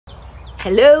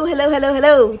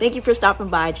Hello. Thank you for stopping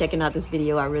by, checking out this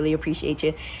video. I really appreciate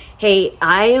you. Hey,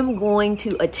 I am going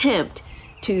to attempt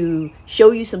to show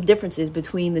you some differences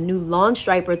between the new Lawn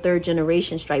Stryper 3rd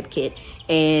generation stripe kit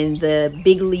and the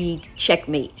Big League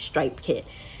Checkmate stripe kit.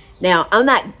 Now, I'm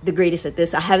not the greatest at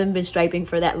this. I haven't been striping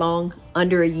for that long,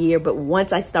 under a year, but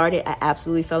once I started, I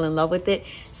absolutely fell in love with it.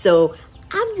 So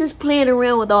I'm just playing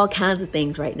around with all kinds of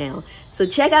things right now. So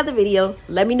check out the video.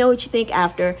 Let me know what you think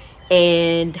after,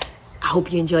 and I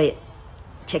hope you enjoy it.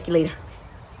 Check you later.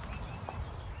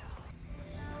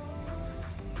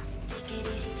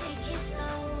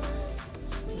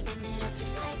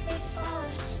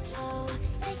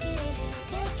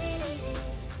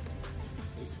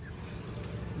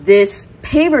 This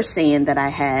paver sand that I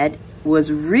had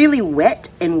was really wet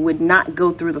and would not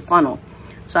go through the funnel.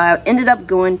 So I ended up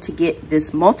going to get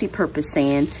this multi-purpose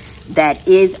sand that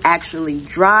is actually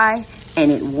dry,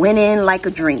 and it went in like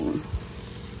a dream.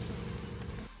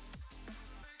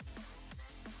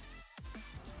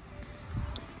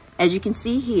 As you can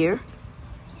see here,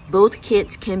 both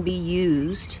kits can be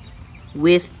used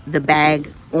with the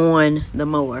bag on the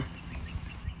mower.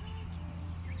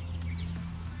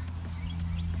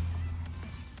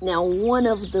 Now, one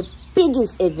of the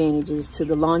biggest advantages to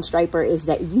the Lawn Stryper is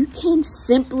that you can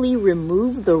simply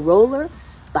remove the roller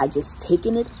by just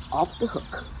taking it off the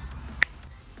hook.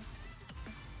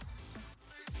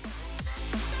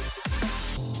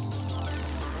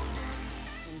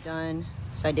 I'm done.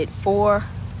 So I did 4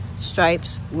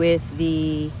 stripes with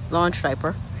the Lawn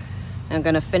Stryper. I'm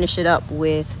gonna finish it up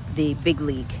with the Big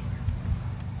League.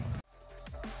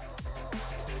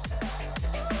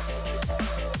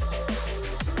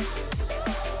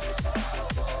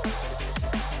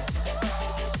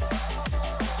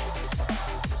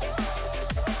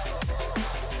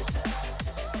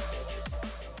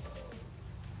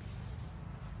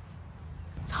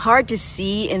 Hard to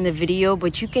see in the video,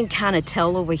 but you can kind of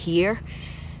tell over here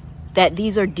that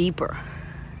these are deeper.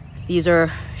 These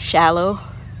are shallow.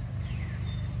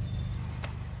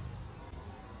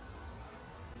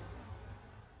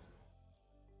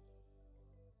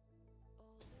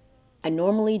 I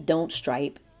normally don't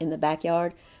stripe in the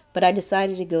backyard, but I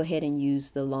decided to go ahead and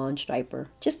use the Lawn Stryper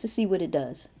just to see what it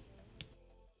does.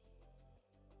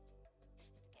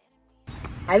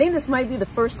 I think this might be the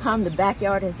first time the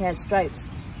backyard has had stripes.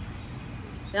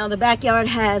 Now the backyard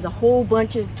has a whole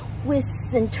bunch of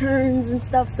twists and turns and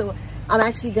stuff, so I'm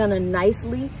actually gonna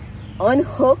nicely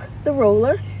unhook the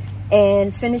roller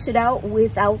and finish it out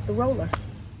without the roller.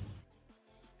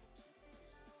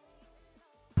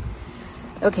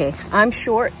 Okay, I'm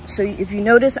short, so if you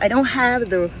notice, I don't have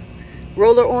the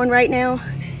roller on right now,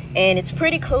 and it's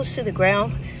pretty close to the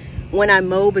ground when I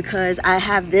mow because I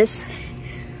have this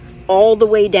all the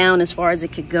way down as far as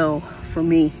it could go for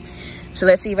me. So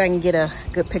let's see if I can get a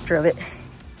good picture of it.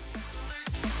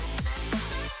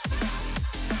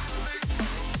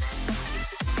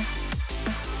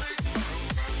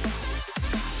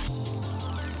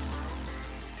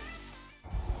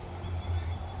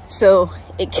 So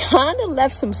it kind of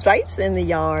left some stripes in the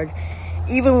yard,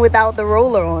 even without the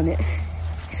roller on it.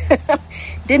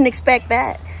 Didn't expect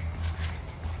that.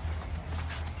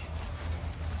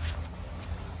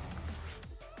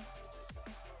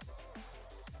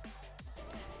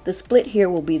 The split here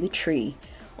will be the tree.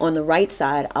 On the right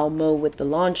side, I'll mow with the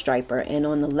Lawn Stryper, and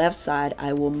on the left side,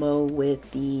 I will mow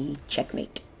with the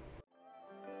Checkmate.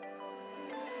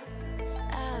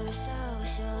 I was so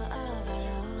sure of our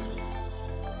love.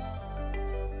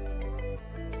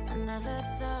 I never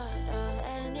thought of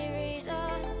any reason,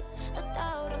 a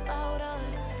doubt about us,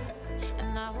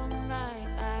 and now I'm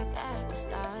right back at the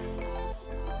start.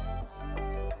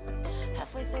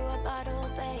 Halfway through a bottle,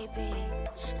 baby,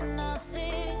 and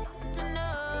nothing to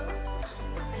know.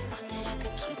 I thought that I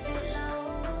could keep it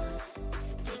low.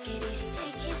 Take it easy,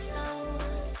 take it slow.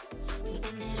 We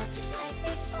ended up just like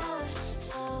before.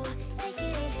 So take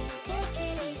it easy, take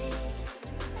it easy.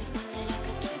 I thought that I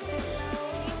could keep it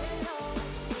low.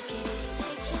 Take it easy,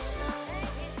 take it slow.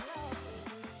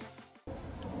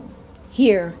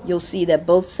 Here, you'll see that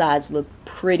both sides look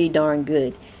pretty darn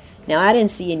good. Now, I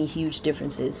didn't see any huge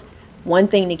differences. One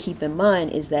thing to keep in mind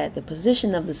is that the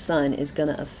position of the sun is going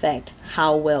to affect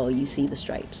how well you see the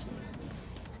stripes.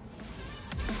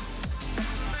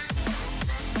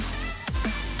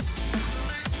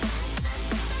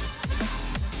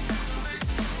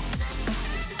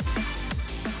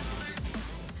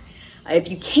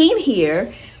 If you came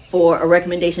here for a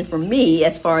recommendation from me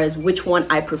as far as which one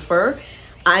I prefer,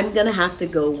 I'm going to have to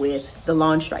go with the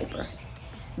Lawn Stryper.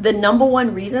 The number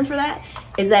one reason for that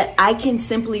is that I can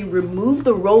simply remove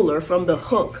the roller from the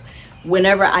hook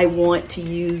whenever I want to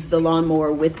use the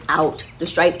lawnmower without the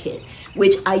stripe kit,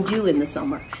 which I do in the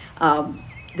summer.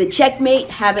 The Checkmate,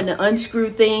 having to unscrew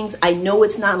things, I know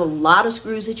it's not a lot of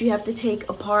screws that you have to take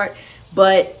apart,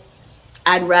 but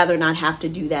I'd rather not have to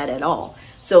do that at all.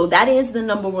 So that is the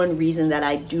 #1 reason that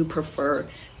I do prefer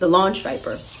the Lawn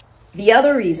Stryper. The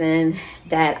other reason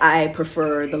that I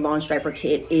prefer the Lawn Stryper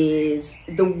kit is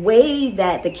the way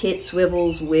that the kit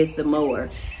swivels with the mower.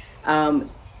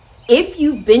 If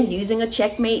you've been using a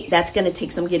Checkmate, that's going to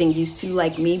take some getting used to,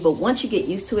 like me, but once you get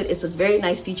used to it, it's a very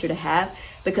nice feature to have,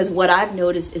 because what I've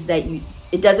noticed is that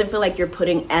it doesn't feel like you're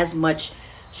putting as much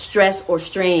stress or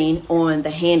strain on the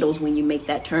handles when you make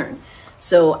that turn.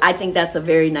 So I think that's a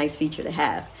very nice feature to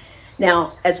have.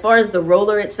 Now, as far as the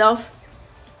roller itself,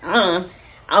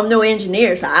 I'm no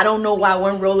engineer, so I don't know why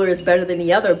one roller is better than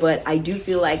the other, but I do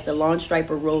feel like the Lawn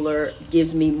Stryper roller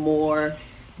gives me more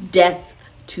depth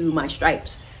to my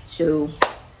stripes. So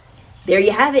there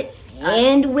you have it.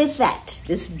 And with that,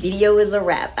 this video is a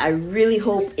wrap. I really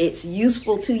hope it's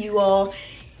useful to you all.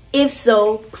 If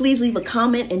so, please leave a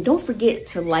comment and don't forget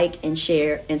to like and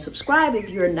share and subscribe if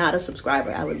you're not a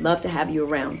subscriber. I would love to have you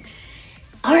around.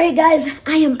 All right, guys,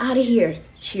 I am out of here.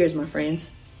 Cheers, my friends.